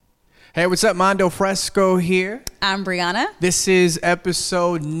Hey, what's up? Mando, Fresko here. I'm Bryhana. This is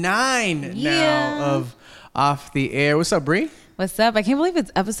episode 9 now of Off the Air. What's up, Bri? What's up? I can't believe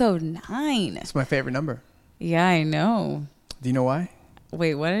it's episode 9. It's my favorite number. Yeah, I know. Do you know why?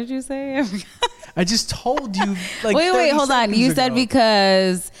 Wait, what did you say? I just told you like Wait, hold on. You said ago.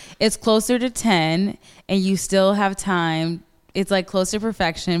 Because it's closer to 10 and you still have time. It's like close to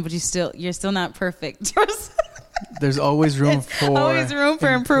perfection, but you're still not perfect. There's always room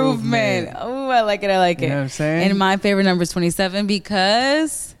for improvement. Oh, I like it. You know what I'm saying? And my favorite number is 27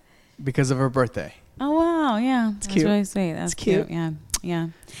 because of her birthday. Oh wow, yeah. That's cute. really sweet. That's cute. Yeah.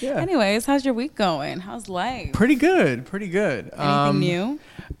 Anyways, how's your week going? How's life? Pretty good. Anything new?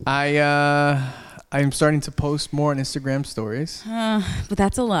 I'm starting to post more on Instagram stories. But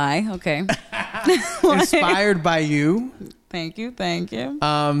that's a lie. Okay. Inspired by you. Thank you.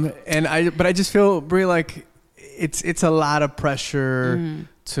 But I just feel, Bri, like it's a lot of pressure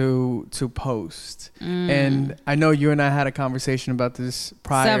to post. And I know you and I had a conversation about this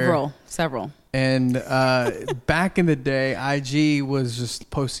prior. Several. And back in the day, IG was just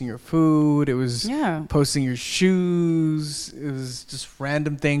posting your food. It was posting your shoes. It was just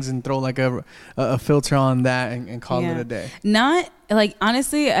random things and throw like a filter on that and call it a day. Not like,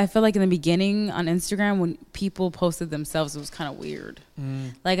 honestly, I feel like in the beginning on Instagram when people posted themselves, it was kind of weird.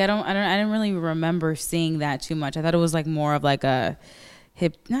 Like I didn't really remember seeing that too much. I thought it was like more of like a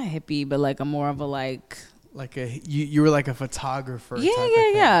not hippie, but like a more of a like you were like a photographer type of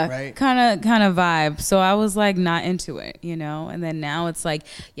thing, right? Kind of vibe. So I was like not into it, you know. And then now it's like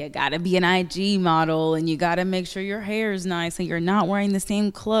you gotta be an IG model and you gotta make sure your hair is nice and you're not wearing the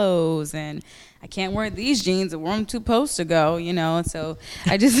same clothes, and I can't wear these jeans. I wore them 2 posts ago, you know. And so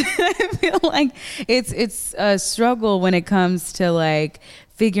I just I feel like it's a struggle when it comes to like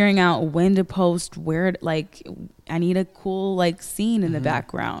figuring out when to post, where, like, I need a cool like scene in the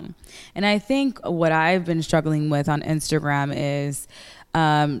background. And I think what I've been struggling with on Instagram is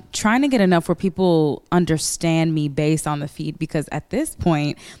trying to get enough where people understand me based on the feed, because at this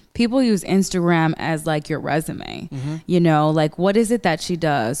point people use Instagram as like your resume. You know, like, what is it that she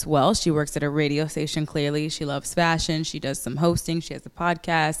does? Well, she works at a radio station. Clearly she loves fashion. She does some hosting. She has a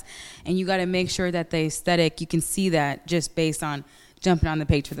podcast, and you got to make sure that the aesthetic, you can see that just based on jumping on the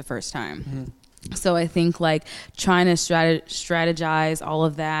page for the first time. So I think like trying to strategize all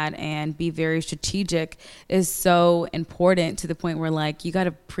of that and be very strategic is so important, to the point where like you got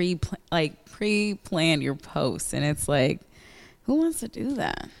to pre-plan your posts, and it's like, who wants to do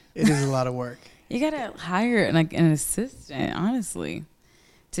that? It is a lot of work. You got to hire an assistant, honestly,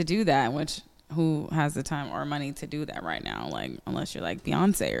 to do that, which who has the time or money to do that right now? Like, unless you're like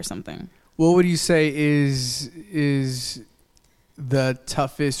Beyonce or something. What would you say is the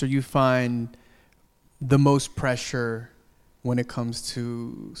toughest, or you find the most pressure when it comes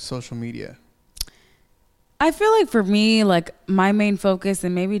to social media? I feel like for me, like my main focus,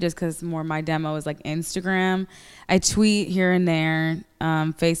 and maybe just because more my demo is like Instagram, I tweet here and there,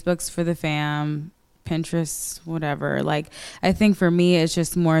 Facebook's for the fam, Pinterest, whatever. Like, I think for me, it's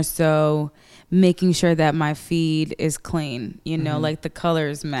just more so making sure that my feed is clean, you know, like the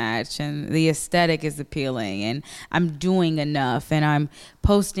colors match and the aesthetic is appealing, and I'm doing enough, and I'm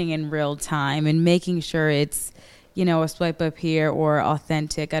posting in real time and making sure it's, you know, a swipe up here or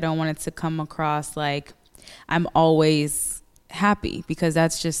authentic. I don't want it to come across like I'm always happy, because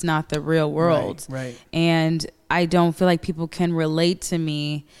that's just not the real world. Right. And I don't feel like people can relate to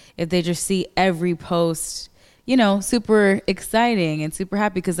me if they just see every post, you know, super exciting and super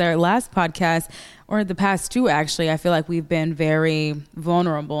happy. Because our last podcast, or the past 2 actually, I feel like we've been very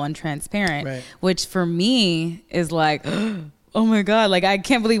vulnerable and transparent, which for me is like, oh my God, like I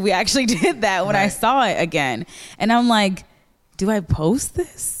can't believe we actually did that when I saw it again. And I'm like, do I post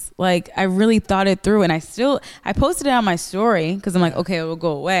this? Like, I really thought it through, and I posted it on my story because I'm like, okay, it will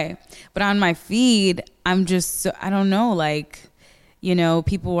go away. But on my feed, I'm just, I don't know, like, you know,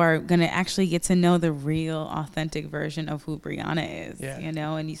 people are going to actually get to know the real authentic version of who Bryhana is, you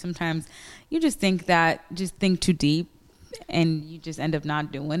know, and sometimes you just think too deep, and you just end up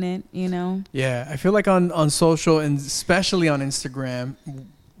not doing it, you know? Yeah, I feel like on social, and especially on Instagram,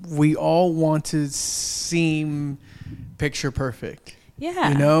 we all want to seem picture perfect.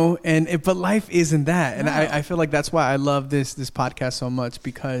 Yeah. You know, but life isn't that. And I feel like that's why I love this podcast so much,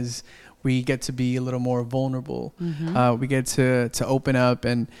 because we get to be a little more vulnerable. We get to open up,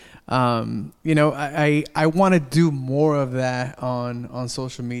 and you know, I want to do more of that on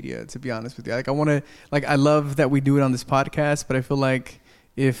social media, to be honest with you. Like, I love that we do it on this podcast, but I feel like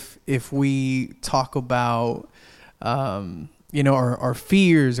if we talk about you know, our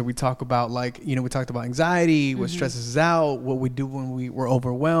fears, and we talk about, like, you know, we talked about anxiety, what stresses us out, what we do when we're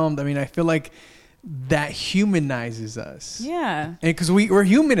overwhelmed. I mean, I feel like that humanizes us. Yeah. And because we're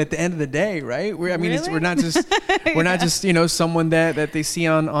human at the end of the day, right? We're not just, you know, someone that they see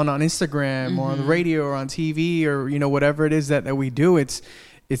on Instagram or on the radio or on TV or, you know, whatever it is that we do.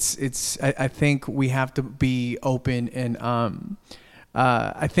 I think we have to be open, and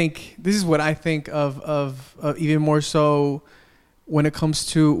I think this is what I think of even more so when it comes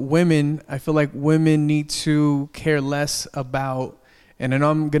to women. I feel like women need to care less about, and I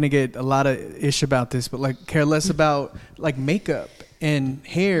know I'm going to get a lot of ish about this, but like care less about like makeup and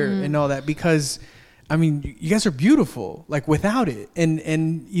hair and all that, because I mean, you guys are beautiful, like without it. And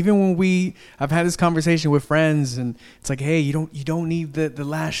even when I've had this conversation with friends, and it's like, hey, you don't need the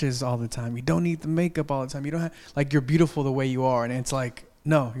lashes all the time. You don't need the makeup all the time. You don't have, like, you're beautiful the way you are. And it's like,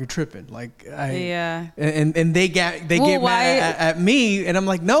 no, you're tripping. Like, and they get mad at me, and I'm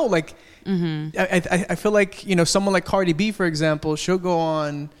like, no, like, I feel like, you know, someone like Cardi B, for example, she'll go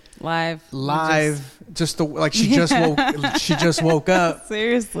on live just like she just woke up.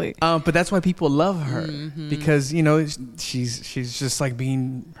 Seriously. But that's why people love her, because, you know, she's just like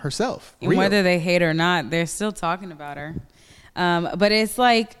being herself. And whether they hate her or not, they're still talking about her. But it's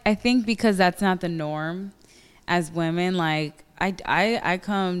like, I think because that's not the norm as women, like I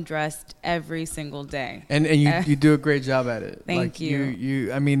come dressed every single day. And you do a great job at it. Thank you.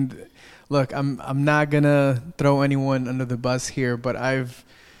 You I mean, look, I'm not gonna throw anyone under the bus here, but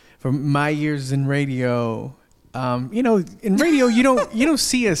from my years in radio, you know, in radio you don't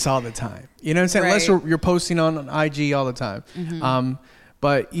see us all the time. You know what I'm saying? Right. Unless you're posting on IG all the time.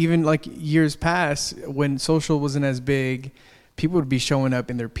 But even like years past, when social wasn't as big, people would be showing up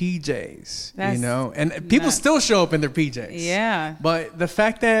in their PJs, you know, and people still show up in their PJs. Yeah. But the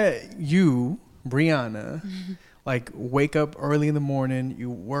fact that you, Bryhana, like wake up early in the morning, you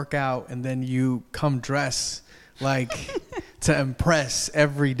work out, and then you come dress like to impress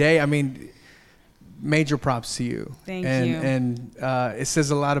every day. I mean, major props to you. Thank you. And it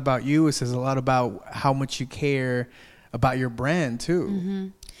says a lot about you. It says a lot about how much you care about your brand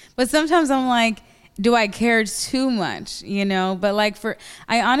too. But sometimes I'm like, do I care too much, you know? But like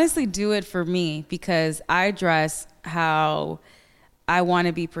I honestly do it for me, because I dress how I want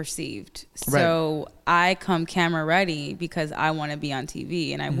to be perceived. So I come camera ready because I want to be on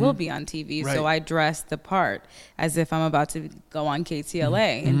TV, and I will be on TV. So I dress the part as if I'm about to go on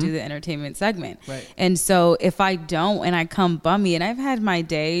KTLA and do the entertainment segment. And so if I don't, and I come bummy, and I've had my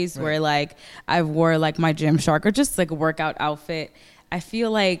days where like I wore like my Gymshark or just like a workout outfit, I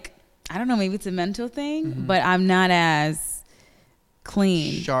feel like, I don't know, maybe it's a mental thing, but I'm not as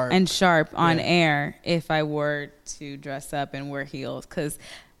clean and sharp on air if I were to dress up and wear heels, because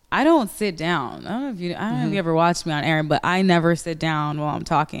I don't sit down. I don't know if you ever watched me on air, but I never sit down while I'm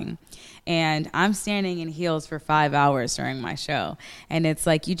talking, and I'm standing in heels for 5 hours during my show, and it's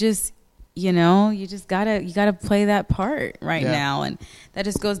like you gotta play that part now, and that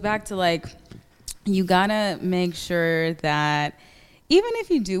just goes back to like, you gotta make sure that even if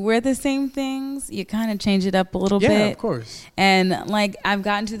you do wear the same things, you kind of change it up a little bit. Yeah, of course. And like, I've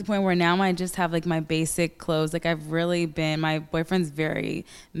gotten to the point where now I just have like my basic clothes. Like my boyfriend's very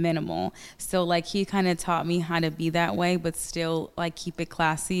minimal. So like, he kind of taught me how to be that way, but still like keep it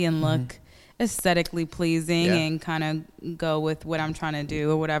classy and look aesthetically pleasing and kind of go with what I'm trying to do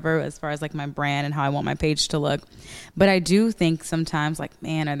or whatever, as far as like my brand and how I want my page to look. But I do think sometimes, like,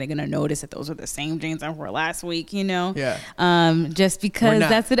 man, are they going to notice that those are the same jeans I wore last week, you know? Yeah. Just because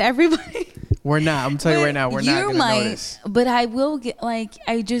that's what everybody... We're not. I'm telling you right now, we're not going to notice. But I will get, like,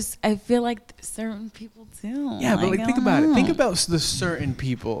 I feel like certain people do. Yeah, but like think about it. Think about the certain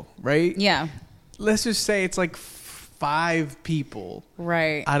people, right? Yeah. Let's just say it's like 5 people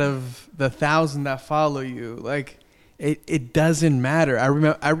out of the 1,000 that follow you. Like, it doesn't matter. I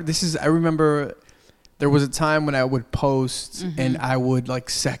remember there was a time when I would post and I would like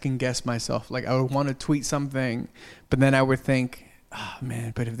second guess myself. Like, I would want to tweet something, but then I would think, oh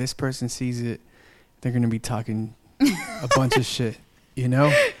man, but if this person sees it, they're going to be talking a bunch of shit, you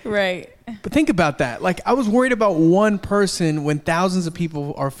know? Right. But think about that. Like, I was worried about one person when thousands of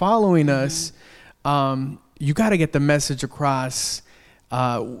people are following us. You got to get the message across,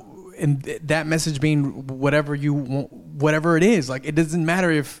 and that message being whatever you want, whatever it is. Like, it doesn't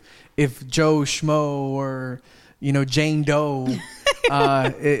matter if Joe Schmo or, you know, Jane Doe, you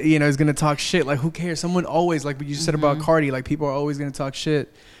know, is going to talk shit. Like, who cares? Someone always, like what you said about Cardi, like, people are always going to talk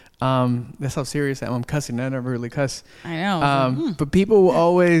shit. That's how serious I am. I'm cussing. I never really cuss. I know. But people will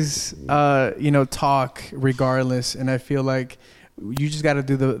always, you know, talk regardless. And I feel like you just got to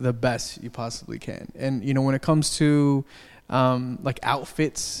do the best you possibly can. And, you know, when it comes to like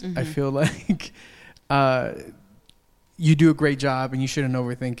outfits. I feel like you do a great job and you shouldn't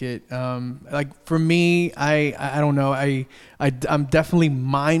overthink it. Like for me, I don't know. I'm definitely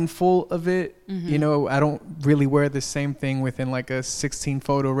mindful of it. You know, I don't really wear the same thing within like a 16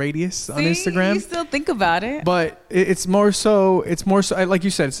 photo radius on Instagram. You still think about it, but it's more so like you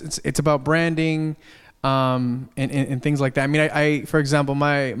said, it's about branding, and things like that. I mean, I for example,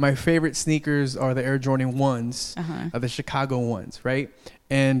 my favorite sneakers are the Air Jordan 1s, the Chicago ones, right?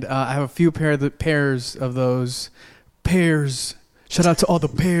 And I have a few pairs of those. Pairs. Shout out to all the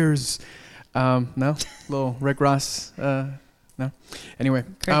pairs. No, little Rick Ross. No. Anyway,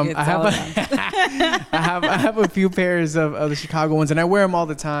 I have a few pairs of the Chicago ones, and I wear them all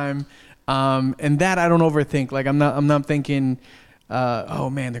the time. And that I don't overthink. Like I'm not thinking, oh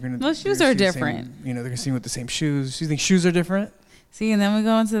man, they're gonna. Well, shoes are different. They're gonna see me with the same shoes. You think shoes are different? See, and then we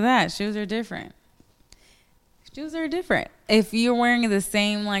go into that. Shoes are different. Shoes are different. If you're wearing the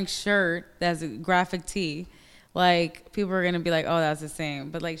same like shirt that's a graphic tee, like people are gonna be like, oh, that's the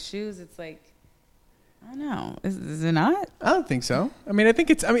same. But like shoes, it's like, I don't know. Is it not? I don't think so. I mean, I think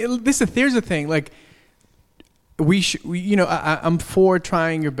it's. I mean, here's the thing. Like, I'm for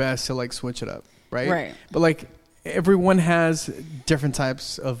trying your best to like switch it up, right? Right. But like, everyone has different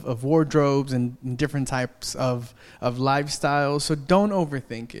types of wardrobes and different types of lifestyles. So don't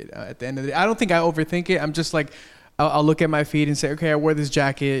overthink it. At the end of the day, I don't think I overthink it. I'm just like, I'll look at my feet and say, okay, I wore this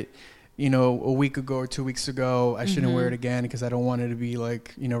jacket, a week ago or 2 weeks ago. I shouldn't wear it again because I don't want it to be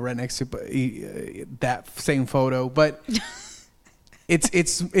like, right next to that same photo. But I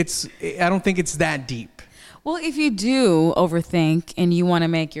don't think it's that deep. Well, if you do overthink and you want to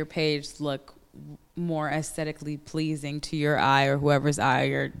make your page look more aesthetically pleasing to your eye or whoever's eye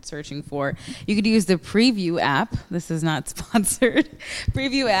you're searching for, you could use the Preview app. This is not sponsored.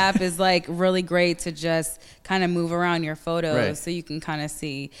 Preview app is like really great to just kind of move around your photos, right? So you can kind of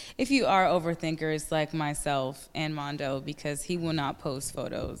see if you are overthinkers like myself and Mando, because he will not post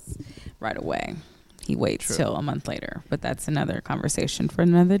photos right away. He waits till a month later, but that's another conversation for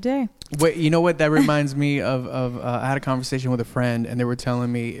another day. Wait, you know what? That reminds me of I had a conversation with a friend, and they were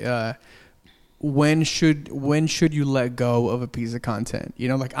telling me, when should you let go of a piece of content?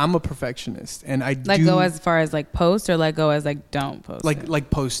 Like I'm a perfectionist, and I let go as far as like post, or let go as like don't post. Like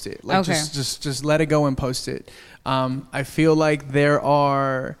post it. Like okay. just let it go and post it. I feel like there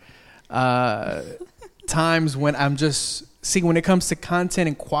are times when I'm just. See, when it comes to content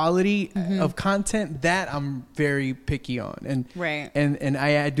and quality of content, that I'm very picky on, and right. and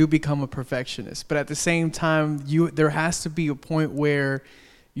I do become a perfectionist. But at the same time, there has to be a point where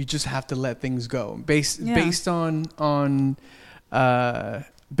you just have to let things go, based on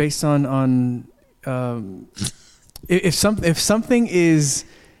if something is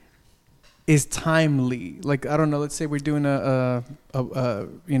timely. Like, I don't know, let's say we're doing a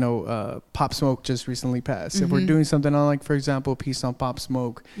Pop Smoke just recently passed. If we're doing something on, like, for example, a piece on Pop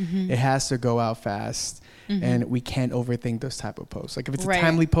Smoke, it has to go out fast, and we can't overthink those type of posts. Like, if it's a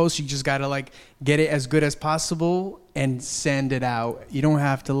timely post, you just gotta like get it as good as possible and send it out. You don't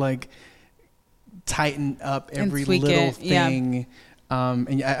have to like tighten up every little thing.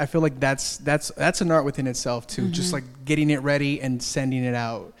 And I feel like that's an art within itself too. Just like getting it ready and sending it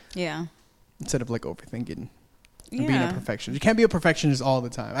out. Yeah. Instead of like overthinking and being a perfectionist. You can't be a perfectionist all the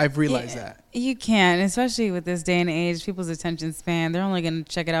time. I've realized that. You can't, especially with this day and age, people's attention span, they're only going to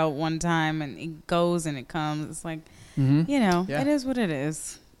check it out one time and it goes and it comes. It's like, it is what it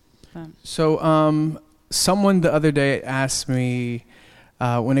is. So someone the other day asked me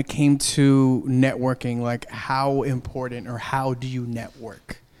when it came to networking, like how important or how do you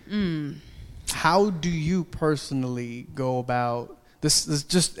network? How do you personally go about this? Is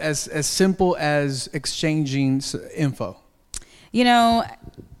just as simple as exchanging info.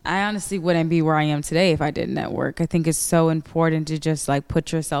 I honestly wouldn't be where I am today if I didn't network. I think it's so important to just like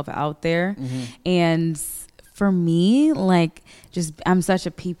put yourself out there. And for me, like, I'm such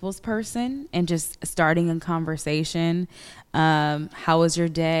a people's person, and just starting a conversation. How was your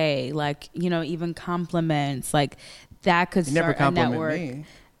day? Like, even compliments, like that could you start never a network. Me.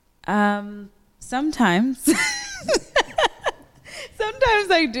 Sometimes.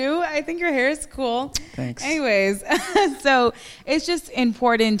 Sometimes I do. I think your hair is cool. Thanks. Anyways, so it's just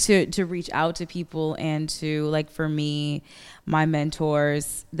important to reach out to people, and to, like, for me, my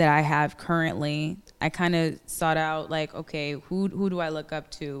mentors that I have currently, I kind of sought out, like, okay, who do I look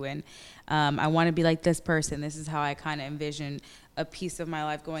up to? And I want to be like this person. This is how I kind of envision a piece of my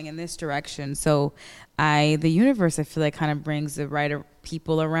life going in this direction. So the universe, I feel like, kind of brings the right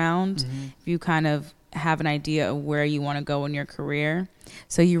people around. If you kind of have an idea of where you want to go in your career.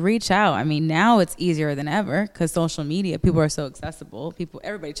 So you reach out. I mean, now it's easier than ever because social media, people are so accessible.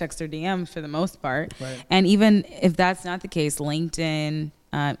 Everybody checks their DMs for the most part. Right. And even if that's not the case, LinkedIn,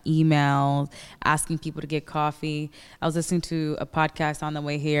 email, asking people to get coffee. I was listening to a podcast on the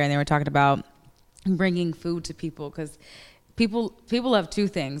way here, and they were talking about bringing food to people because people love two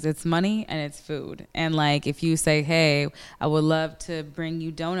things. It's money and it's food. And like, if you say, hey, I would love to bring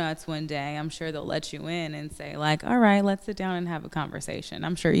you donuts one day, I'm sure they'll let you in and say like, all right, let's sit down and have a conversation.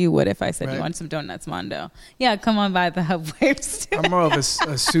 I'm sure you would if I said, you want some donuts, Mando? Yeah, come on by the Hub Waves. I'm more of a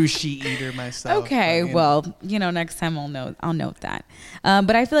sushi eater myself. Okay, well, next time I'll note that.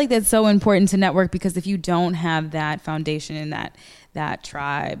 But I feel like that's so important to network because if you don't have that foundation and that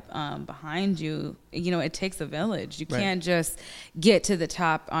tribe behind you, it takes a village. You can't just get to the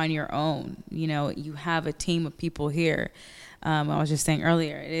top on your own. You have a team of people here. I was just saying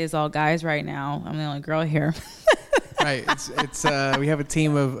earlier, it is all guys right now. I'm the only girl here. Right. It's we have a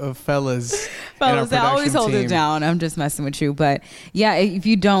team of fellas. Fellas that always hold it down. I'm just messing with you. But yeah, if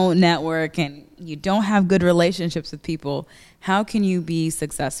you don't network and you don't have good relationships with people, how can you be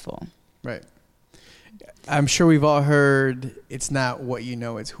successful? Right. I'm sure we've all heard it's not what you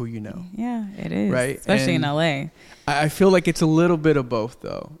know, it's who you know. Yeah, it is. Right. Especially in LA. I feel like it's a little bit of both,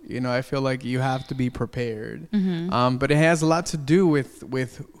 though. I feel like you have to be prepared. Mm-hmm. But it has a lot to do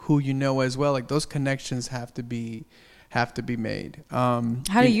with who you know as well. Like those connections have to be made. How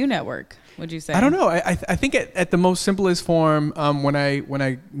do you network, would you say? I don't know. I think at the most simplest form, when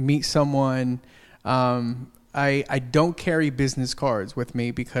I meet someone, I don't carry business cards with me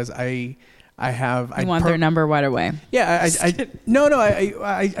because I want their number right away. Yeah,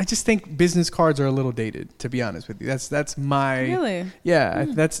 I just think business cards are a little dated, to be honest with you. That's my really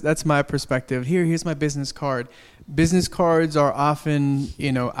that's my perspective. Here's my business card. Business cards are often,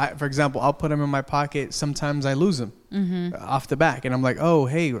 for example, I'll put them in my pocket. Sometimes I lose them off the back, and I'm like, oh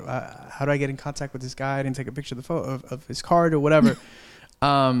hey, how do I get in contact with this guy? I didn't take a picture of of his card or whatever.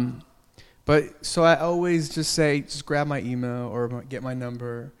 But so I always just say, just grab my email or get my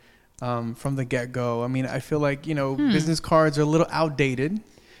number. From the get-go. I mean, I feel like, business cards are a little outdated.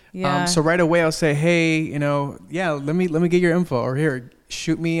 Yeah. So right away I'll say, hey, let me get your info, or here,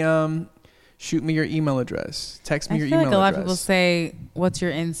 shoot me your email address. Text me your email address. I feel like a lot of people say, what's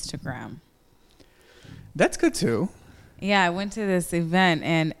your Instagram? That's good too. Yeah, I went to this event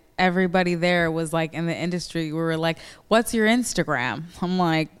and everybody there was like in the industry. We were like, what's your Instagram? I'm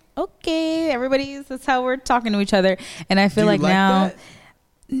like, okay, that's how we're talking to each other. And I feel like now... That?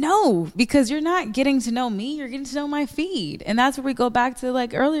 No, because you're not getting to know me. You're getting to know my feed. And that's where we go back to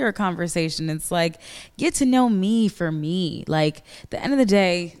like earlier conversation. It's like, get to know me for me. Like at the end of the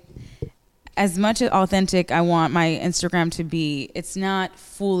day, as much as authentic I want my Instagram to be, it's not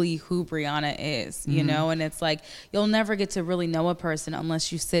fully who Bryhana is, and it's like, you'll never get to really know a person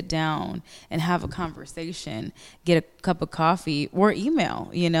unless you sit down and have a conversation, get a cup of coffee or email,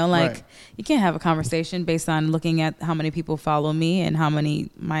 right. You can't have a conversation based on looking at how many people follow me and how many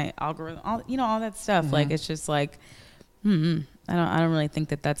my algorithm, all that stuff. Mm-hmm. Like, it's just like, I don't really think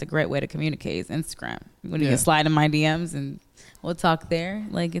that that's a great way to communicate is Instagram. When you can slide in my DMs and we'll talk there.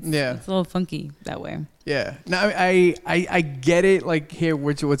 Like it's a little funky that way. Yeah. No, I get it. Like, here,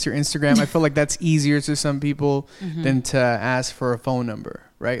 what's your Instagram? I feel like that's easier to some people than to ask for a phone number,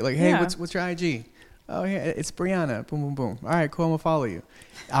 right? Like, hey, what's your IG? Oh yeah, it's Bryhana. Boom, boom, boom. All right, cool. I'm gonna follow you.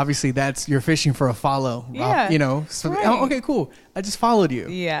 Obviously, you're fishing for a follow. Yeah. Right. Oh, okay, cool. I just followed you.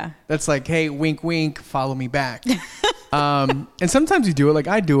 Yeah. That's like, hey, wink, wink. Follow me back. And sometimes you do it, like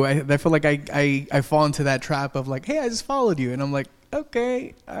I do. I feel like I fall into that trap of like, hey, I just followed you, and I'm like,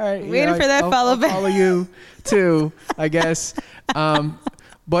 okay, all right, waiting for that follow back. I'll follow you too, I guess.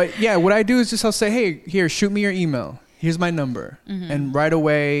 But yeah, what I do is I'll say, hey, here, shoot me your email. Here's my number, and right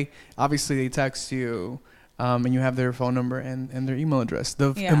away, obviously they text you, and you have their phone number and their email address.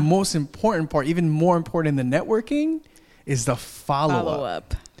 The most important part, even more important than the networking, is the follow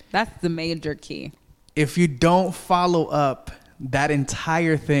up. That's the major key. If you don't follow up, that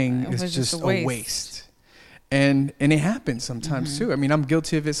entire thing is just a waste. And it happens sometimes too. I mean, I'm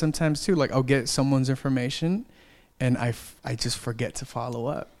guilty of it sometimes too. Like, I'll get someone's information and I just forget to follow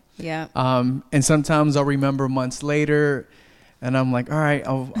up. Yeah. And sometimes I'll remember months later and I'm like, all right,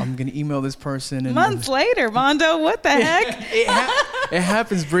 I'm going to email this person. And months later, Mando, what the heck? It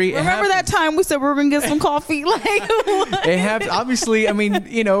happens, Bree. Remember that time we said we were going to get some coffee? Like, what? It happens. Obviously, I mean,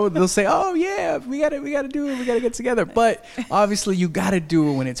 they'll say, oh yeah, we got to do it. We got to get together. But obviously you got to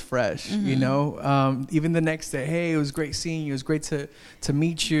do it when it's fresh, even the next day. Hey, it was great seeing you. It was great to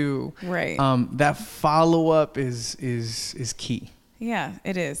meet you. Right. That follow up is key. Yeah,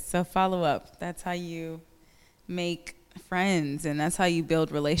 it is. So follow up. That's how you make friends, and that's how you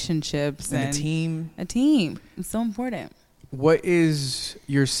build relationships And a team. A team. It's so important. What is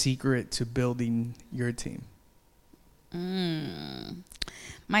your secret to building your team?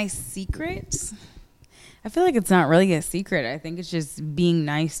 My secret? I feel like it's not really a secret. I think it's just being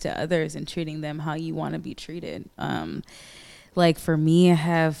nice to others and treating them how you want to be treated. Like for me, I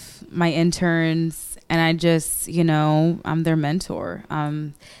have my interns, and I just, I'm their mentor.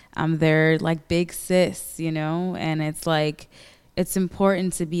 I'm their like big sis, and it's like, it's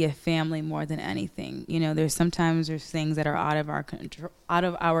important to be a family more than anything. There's things that are out of our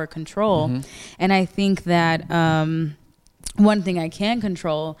control. Mm-hmm. And I think that, one thing I can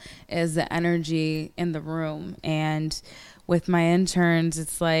control is the energy in the room. And with my interns,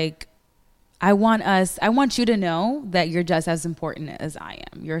 it's like, I want you to know that you're just as important as I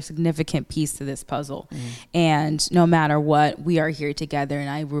am. You're a significant piece to this puzzle. And no matter what, we are here together.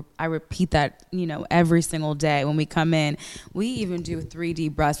 And I repeat that, every single day when we come in. We even do 3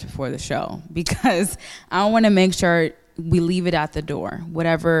 deep breaths before the show, because I want to make sure we leave it at the door,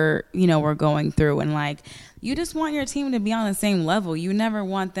 whatever, we're going through. And like, you just want your team to be on the same level. You never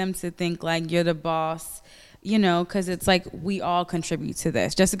want them to think like you're the boss, because it's like we all contribute to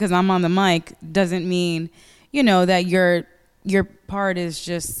this. Just because I'm on the mic doesn't mean, that your part is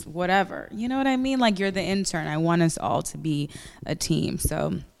just whatever. You know what I mean? Like, you're the intern. I want us all to be a team.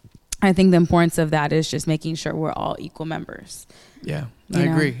 So I think the importance of that is just making sure we're all equal members. Yeah, I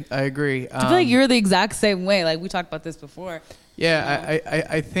agree. I feel like you're the exact same way. Like, we talked about this before. Yeah,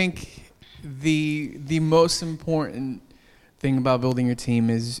 I think the most important thing about building your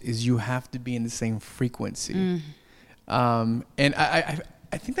team is you have to be in the same frequency. And I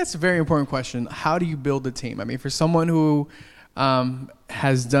think that's a very important question. How do you build a team? I mean, for someone who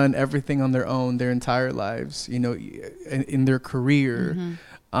has done everything on their own their entire lives, in their career,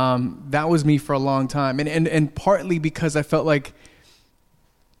 that was me for a long time. And partly because I felt like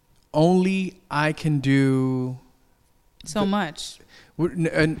only I can do so much.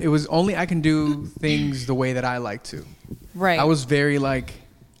 And it was only I can do things the way that I like to. Right. I was very like,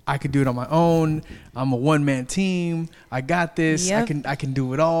 I could do it on my own. I'm a one-man team. I got this. Yep. I can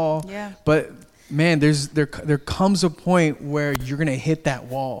do it all. Yeah. But man, there comes a point where you're gonna hit that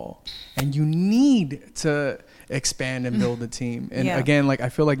wall, and you need to expand and build a team. And again, like, I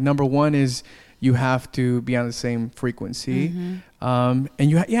feel like number one is you have to be on the same frequency. And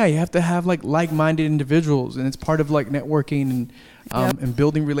you have to have like-minded individuals, and it's part of like networking and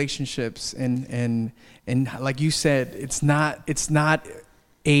building relationships. And like you said, it's not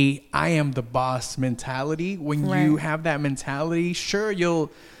a I am the boss mentality. When you have that mentality, sure, you'll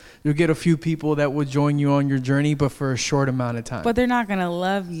get a few people that will join you on your journey, but for a short amount of time. But they're not gonna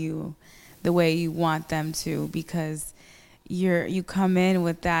love you the way you want them to, because you come in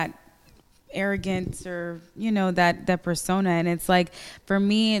with that arrogance or that persona. And it's like, for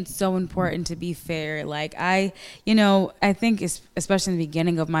me, it's so important to be fair. Like, I think especially in the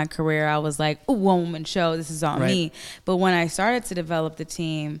beginning of my career, I was like, oh, one woman show, this is on me. But when I started to develop the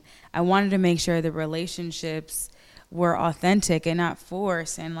team, I wanted to make sure the relationships were authentic and not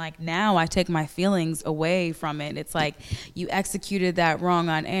forced. And like, now I take my feelings away from it. It's like, you executed that wrong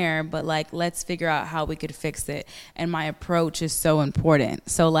on air, but like, let's figure out how we could fix it. And my approach is so important.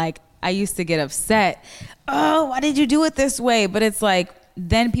 So like, I used to get upset. Oh, why did you do it this way? But it's like,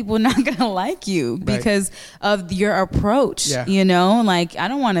 then people are not going to like you because of your approach, Like, I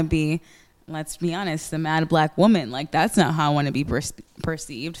don't want to be, let's be honest, the mad black woman. Like, that's not how I want to be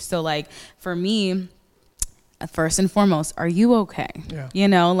perceived. So like, for me, first and foremost, are you okay?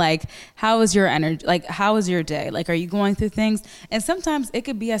 Like, how is your energy? Like, how is your day? Like, are you going through things? And sometimes it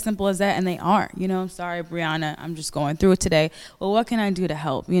could be as simple as that, and they are. I'm sorry, Bryhana, I'm just going through it today. Well, what can I do to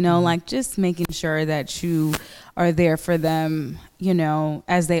help? Like, just making sure that you are there for them,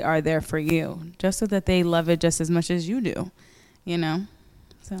 as they are there for you, just so that they love it just as much as you do,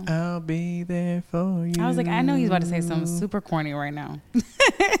 So I'll be there for you. I was like, I know he's about to say something super corny right now.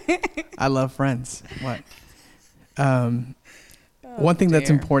 I love Friends. What? One thing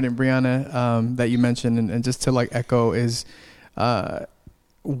that's important, Bryhana, that you mentioned, and just to like echo, is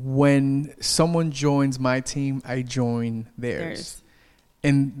when someone joins my team, I join theirs.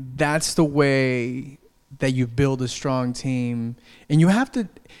 And that's the way that you build a strong team. And you have to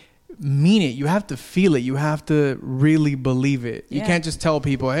mean it. You have to feel it. You have to really believe it. You can't just tell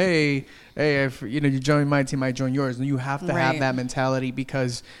people, hey, if you join my team, I join yours. And you have to have that mentality,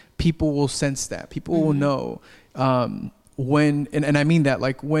 because people will sense that. People will know. When and I mean that,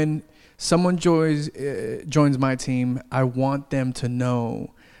 like, when someone joins my team, I want them to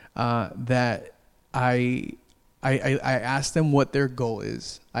know that I I ask them what their goal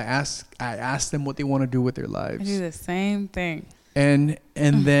is. I ask them what they want to do with their lives. I do the same thing. And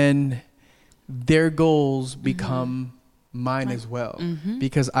then their goals become mine as well,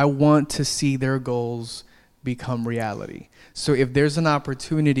 because I want to see their goals become reality. So if there's an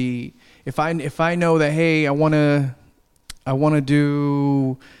opportunity, if I know that, hey, I want to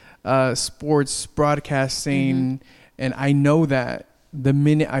do sports broadcasting, and I know that the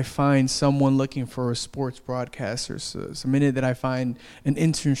minute I find someone looking for a sports broadcaster, so the minute that I find an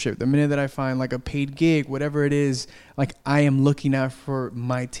internship, the minute that I find like a paid gig, whatever it is, like I am looking out for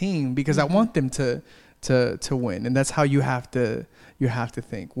my team, because I want them to win. And that's how you have to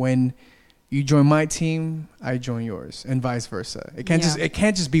think. When you join my team, I join yours, and vice versa. It can't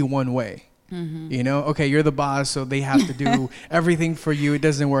just be one way. You know, okay, you're the boss, so they have to do everything for you. It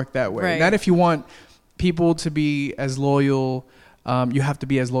doesn't work that way. Right. Not if you want people to be as loyal. You have to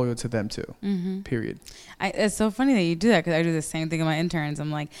be as loyal to them too. Period. It's so funny that you do that, because I do the same thing with my interns.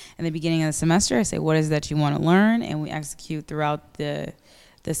 I'm like, in the beginning of the semester, I say, what is it that you want to learn? And we execute throughout the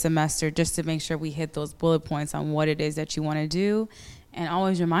semester just to make sure we hit those bullet points on what it is that you want to do. And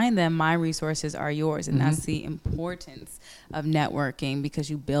always remind them, my resources are yours. And that's the importance of networking, because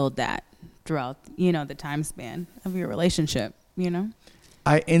you build that throughout, the time span of your relationship,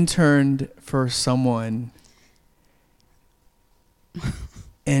 I interned for someone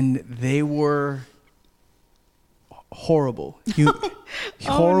and they were horrible,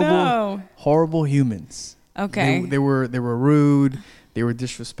 horrible humans. Okay. They were rude. They were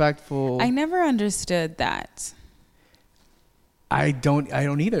disrespectful. I never understood that. I don't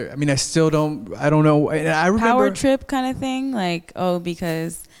either. I mean, I don't know. I remember power trip kind of thing. Like,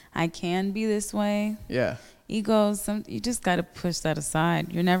 because I can be this way. Yeah. Egos. You just got to push that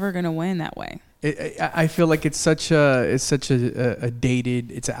aside. You're never going to win that way. I feel like it's such a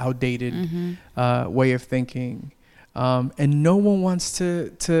dated, it's an outdated way of thinking, and no one wants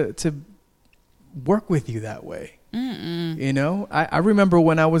to work with you that way. I remember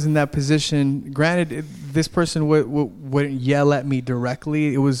when I was in that position. Granted, this person wouldn't yell at me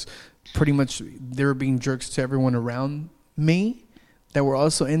directly. It was pretty much they were being jerks to everyone around me that were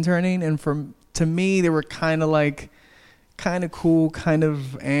also interning, and to me they were kind of cool,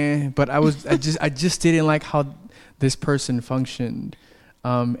 but I just didn't like how this person functioned,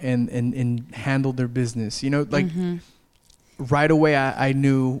 and handled their business. Right away I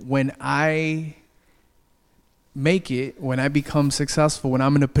knew when I make it, when I become successful, when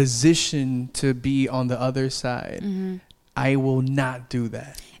I'm in a position to be on the other side, I will not do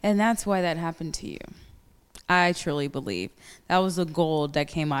that. And that's why that happened to you. I truly believe that was the gold that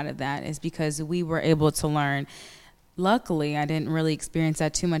came out of that, is because we were able to learn. Luckily, I didn't really experience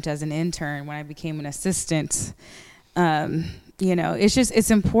that too much as an intern. When I became an assistant,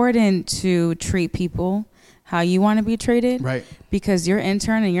 it's important to treat people how you want to be treated. Right. Because your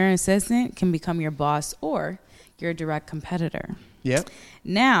intern and your assistant can become your boss or your direct competitor. Yep.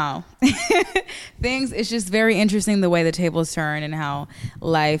 Now, it's just very interesting the way the tables turn and how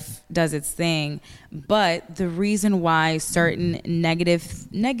life does its thing. But the reason why certain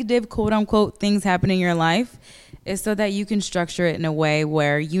negative quote unquote things happen in your life is so that you can structure it in a way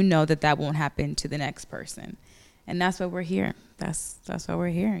where you know that won't happen to the next person. And that's why we're here. That's why we're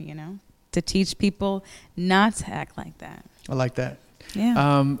here, to teach people not to act like that. I like that.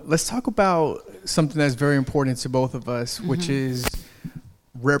 Yeah. Let's talk about something that's very important to both of us, which is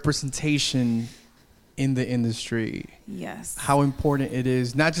representation in the industry. Yes. How important it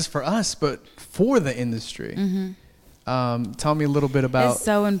is, not just for us, but for the industry. Tell me a little bit about... It's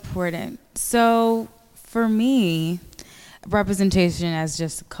so important. So for me, representation as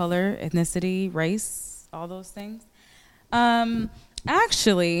just color, ethnicity, race, all those things.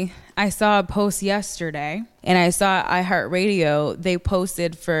 Actually, I saw a post yesterday, and I saw iHeartRadio. They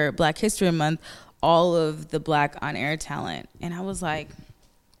posted for Black History Month all of the Black on-air talent. And I was like,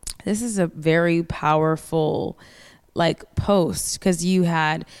 this is a very powerful post, because you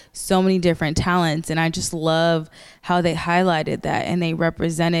had so many different talents. And I just love how they highlighted that, and they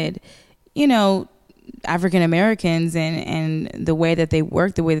represented, African Americans and the way that they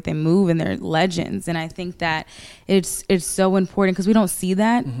work, the way that they move, and their legends. And I think that it's so important, because we don't see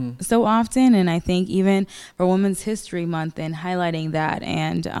that so often. And I think even for Women's History Month and highlighting that,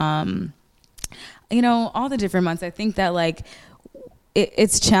 and all the different months, I think that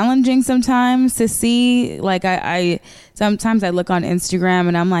it's challenging sometimes to see. I sometimes I look on Instagram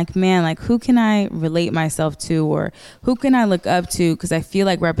and I'm like, man, who can I relate myself to, or who can I look up to? Because I feel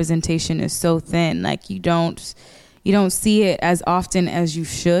like representation is so thin. You don't see it as often as you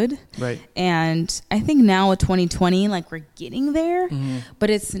should. Right. And I think now with 2020, we're getting there, but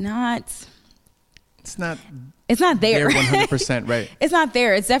it's not It's not there. 100%, right? It's not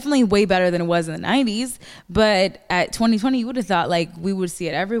there. It's definitely way better than it was in the 90s. But at 2020, you would have thought like we would see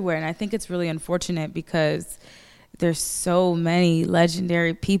it everywhere. And I think it's really unfortunate because there's so many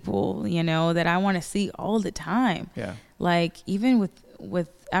legendary people, you know, that I want to see all the time. Yeah. Like even with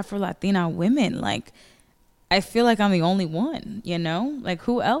Afro-Latina women, like I feel like I'm the only one, you know, like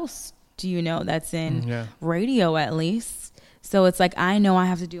who else do you know that's in radio at least? So it's like I know I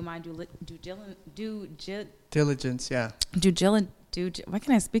have to do my due diligence. Yeah. Why can't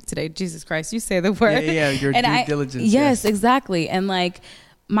I speak today? Jesus Christ, you say the word. Yeah, your due diligence. Yes, exactly. And like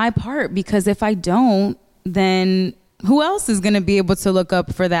my part, because if I don't, then who else is going to be able to look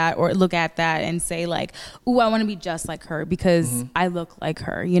up for that or look at that and say like, ooh, I want to be just like her because I look like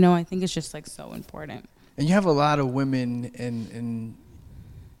her. You know, I think it's just like so important. And you have a lot of women in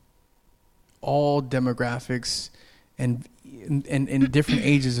all demographics and in different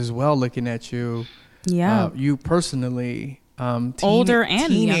ages as well, looking at you. Yeah. You personally, older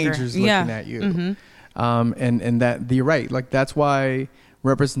and teenagers younger. looking at you. And that you're right. Like that's why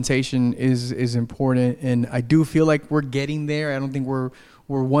representation is important. And I do feel like we're getting there. I don't think we're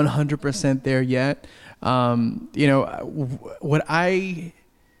 100% there yet. You know, what I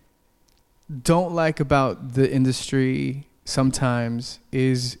don't like about the industry sometimes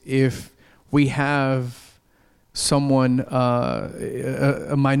is if we have someone,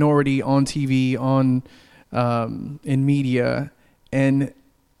 a minority on TV, in media, and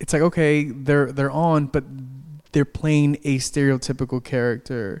it's like, okay, they're on, but they're playing a stereotypical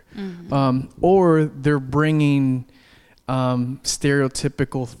character, or they're bringing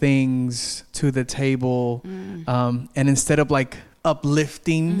stereotypical things to the table, and instead of like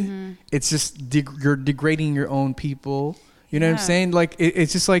uplifting, it's just you're degrading your own people. You know what I'm saying? Like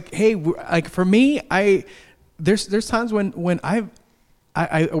it's just like, hey, like for me, there's times when I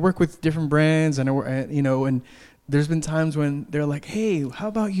work with different brands and you know, and there's been times when they're like, hey, how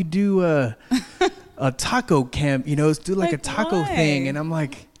about you do a taco camp? You know, let's do like a taco thing, and I'm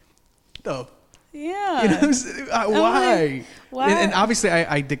like, oh. Yeah. You know what I'm saying? Why? Why? And obviously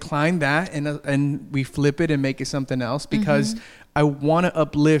I decline that and we flip it and make it something else because I want to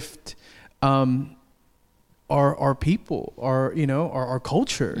uplift our people, our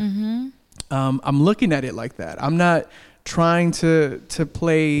culture. I'm looking at it like that. I'm not trying to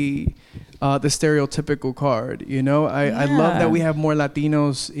play the stereotypical card. You know, I love that we have more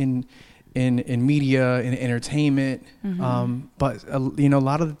Latinos in media, in entertainment. But you know, a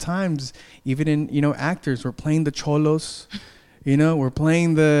lot of the times, even in, you know, actors, we're playing the cholos. You know, we're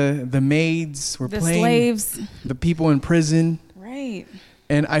playing the maids. We're playing slaves, the people in prison. Right.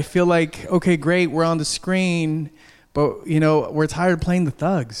 And I feel like, okay, great, we're on the screen, but you know, we're tired of playing the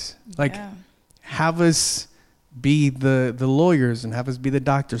thugs. Like, have us be the lawyers and have us be the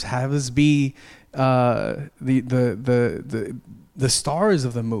doctors. Have us be the stars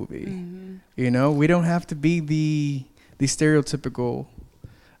of the movie. You know, we don't have to be the stereotypical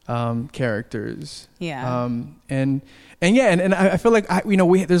characters. And I feel like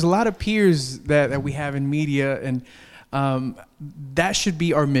there's a lot of peers that we have in media, and that should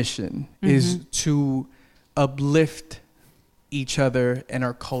be our mission, is to uplift each other and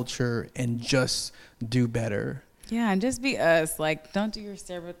our culture and just do better. Yeah, and just be us. Like, don't do your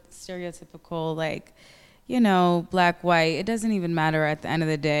stereotypical, like, you know, black, white. It doesn't even matter at the end of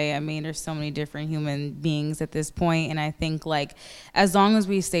the day. I mean, there's so many different human beings at this point, and I think, like, as long as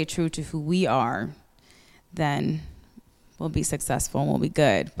we stay true to who we are, then we'll be successful and we'll be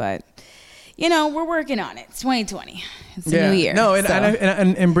good. But you know, we're working on it. It's 2020. It's a new year. No, and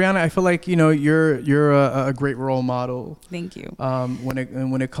Bryhana, I feel like, you know, you're a great role model. Thank you.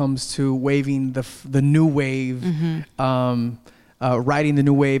 When it comes to waving the new wave, riding the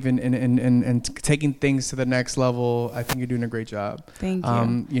new wave and taking things to the next level, I think you're doing a great job. Thank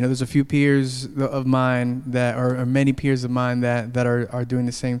you. You know, there's a few peers of mine or many peers of mine that are doing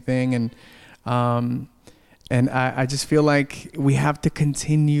the same thing, and I just feel like we have to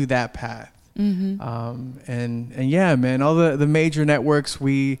continue that path. And yeah, man, all the major networks,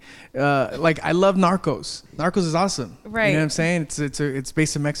 we like, I love Narcos. Narcos is awesome. Right. You know what I'm saying? It's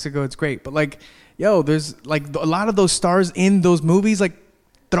based in Mexico. It's great. But like, yo, there's like a lot of those stars in those movies, like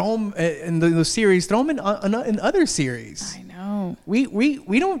throw them in the series, throw them in other series. I know.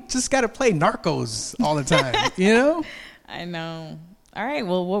 We don't just got to play Narcos all the time, you know? I know. All right.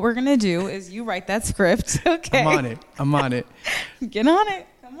 Well, what we're going to do is you write that script. Okay. I'm on it. Get on it.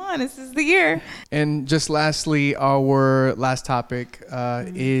 Come on. This is the year. And just lastly, our last topic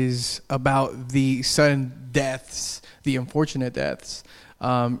is about the sudden deaths, the unfortunate deaths.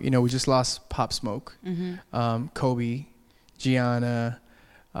 You know, we just lost Pop Smoke, Kobe, Gianna,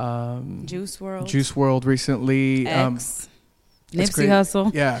 Juice World. Juice World recently. X. Nipsey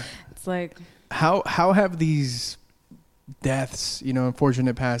Hussle. Yeah. It's like, how have these deaths,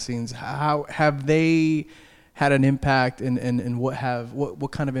 unfortunate passings, how have they had an impact, and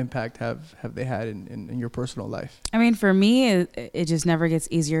what kind of impact have they had in your personal life? I mean, for me, it just never gets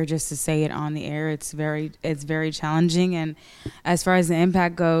easier just to say it on the air. It's very challenging. And as far as the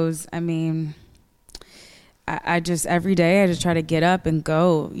impact goes, I mean, I just, every day I just try to get up and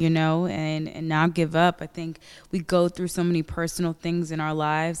go, and not give up. I think we go through so many personal things in our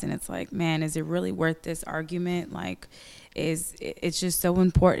lives, and it's like, man, is it really worth this argument? Like, it's just so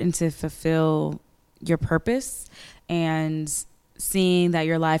important to fulfill your purpose, and seeing that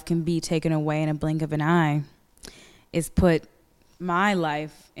your life can be taken away in a blink of an eye is put my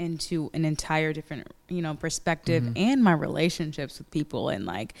life into an entire different, perspective, and my relationships with people. And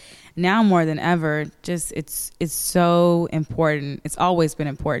like now more than ever, just it's so important. It's always been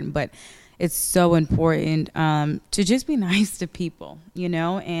important, but it's so important to just be nice to people,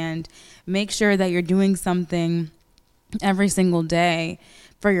 and make sure that you're doing something every single day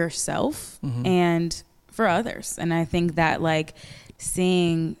for yourself and for others. And I think that like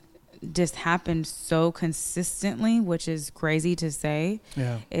seeing just happen so consistently, which is crazy to say,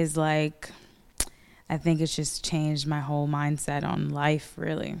 is like, I think it's just changed my whole mindset on life,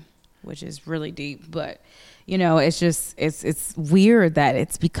 really, which is really deep. But, it's just, it's weird that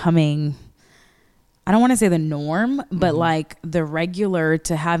it's becoming, I don't want to say the norm, but like the regular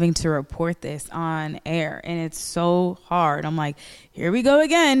to having to report this on air. And it's so hard. I'm like, here we go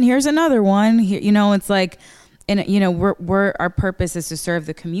again. Here's another one. Here, it's like, and we're our purpose is to serve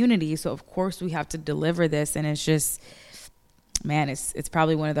the community. So of course we have to deliver this. And it's just, man, it's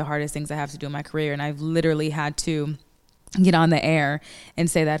probably one of the hardest things I have to do in my career. And I've literally had to get on the air and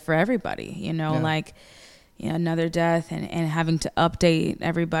say that for everybody, like, another death and having to update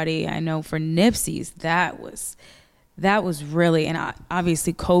everybody. I know for Nipsey's, that was really, and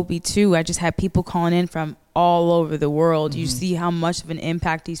obviously Kobe too. I just had people calling in from all over the world. You see how much of an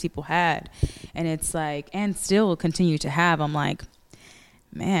impact these people had, and it's like, and still continue to have. I'm like,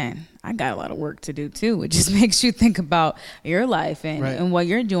 man, I got a lot of work to do too. It just makes you think about your life and what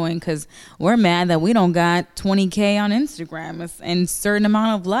you're doing, because we're mad that we don't got 20K on Instagram and certain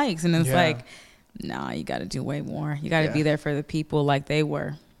amount of likes, and it's like, nah, you got to do way more. You got to be there for the people like they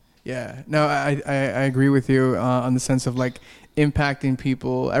were. Yeah, no, I agree with you on the sense of like impacting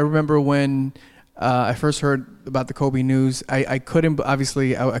people. I remember when I first heard about the Kobe news, I couldn't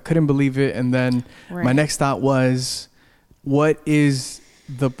believe it. And then my next thought was, what is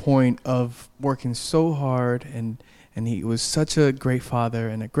the point of working so hard? And he was such a great father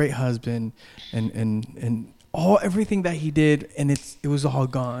and a great husband and everything that he did, and it was all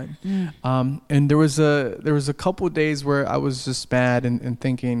gone. And there was a couple of days where I was just mad and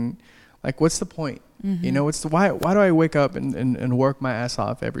thinking, like, what's the point? Why do I wake up and work my ass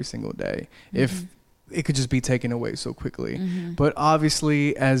off every single day if it could just be taken away so quickly? But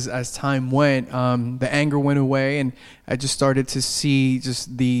obviously, as time went, the anger went away, and I just started to see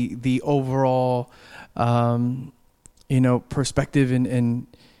just the overall, perspective and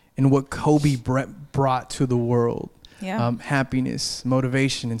what Kobe brought to the world. Happiness,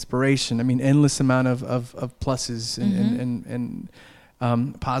 motivation, inspiration. I mean, endless amount of pluses and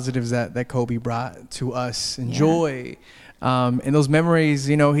positives that Kobe brought to us, and joy. And those memories,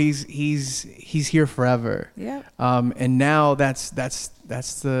 he's here forever. And now that's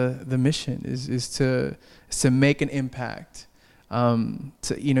the mission is to make an impact.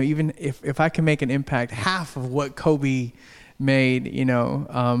 Even if I can make an impact half of what Kobe made,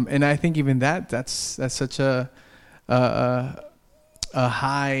 and I think even that's such a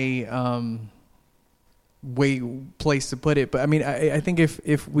high place to put it. But I mean, I think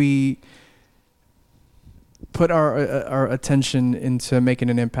if we put our attention into making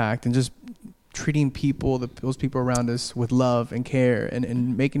an impact and just treating people, those people around us, with love and care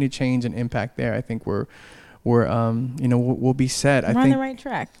and making a change and impact there, I think we'll be set. We're on the right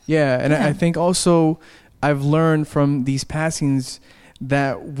track. And I think also I've learned from these passings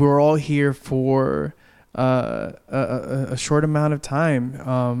that we're all here for a short amount of time,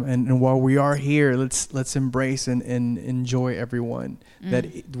 and while we are here, let's embrace and enjoy everyone that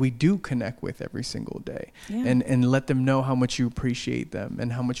we do connect with every single day, and let them know how much you appreciate them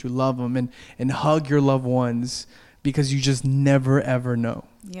and how much you love them, and hug your loved ones, because you just never ever know.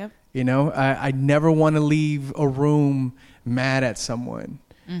 I never want to leave a room mad at someone.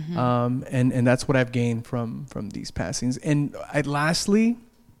 And that's what I've gained from these passings. And lastly,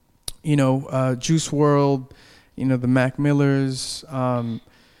 Juice World, the Mac Millers,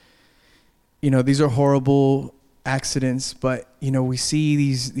 these are horrible accidents, but we see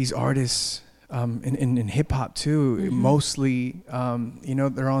these artists in hip hop too, mostly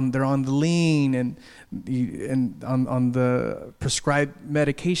they're on the lean and on the prescribed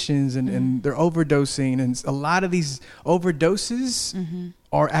medications and they're overdosing, and a lot of these overdoses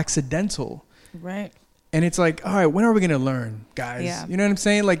are accidental, right? And it's like, all right, when are we gonna learn, guys? Yeah. You know what I'm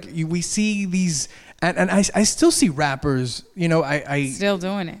saying? Like we see these, and I still see rappers, I still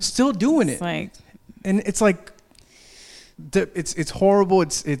doing it. It's like, and it's like, it's horrible.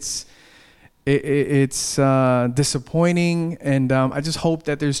 It's disappointing, and I just hope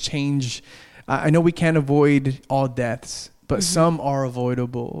that there's change. I know we can't avoid all deaths, but some are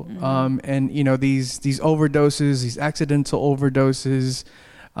avoidable. And these overdoses, these accidental overdoses,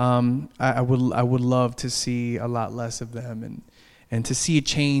 I would love to see a lot less of them, and to see a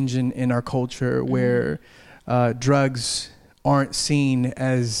change in our culture where drugs aren't seen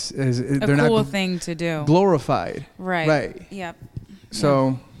as they're cool not thing to do, glorified. Right. Yep.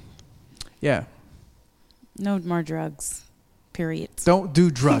 So, yeah. No more drugs. Period. Don't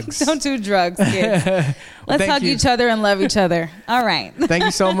do drugs. Don't do drugs, kids. Let's hug each other and love each other. All right. Thank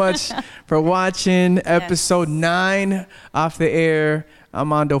you so much for watching episode 9 Off the Air. I'm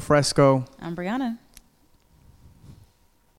Mando, Fresko. I'm Bryhana.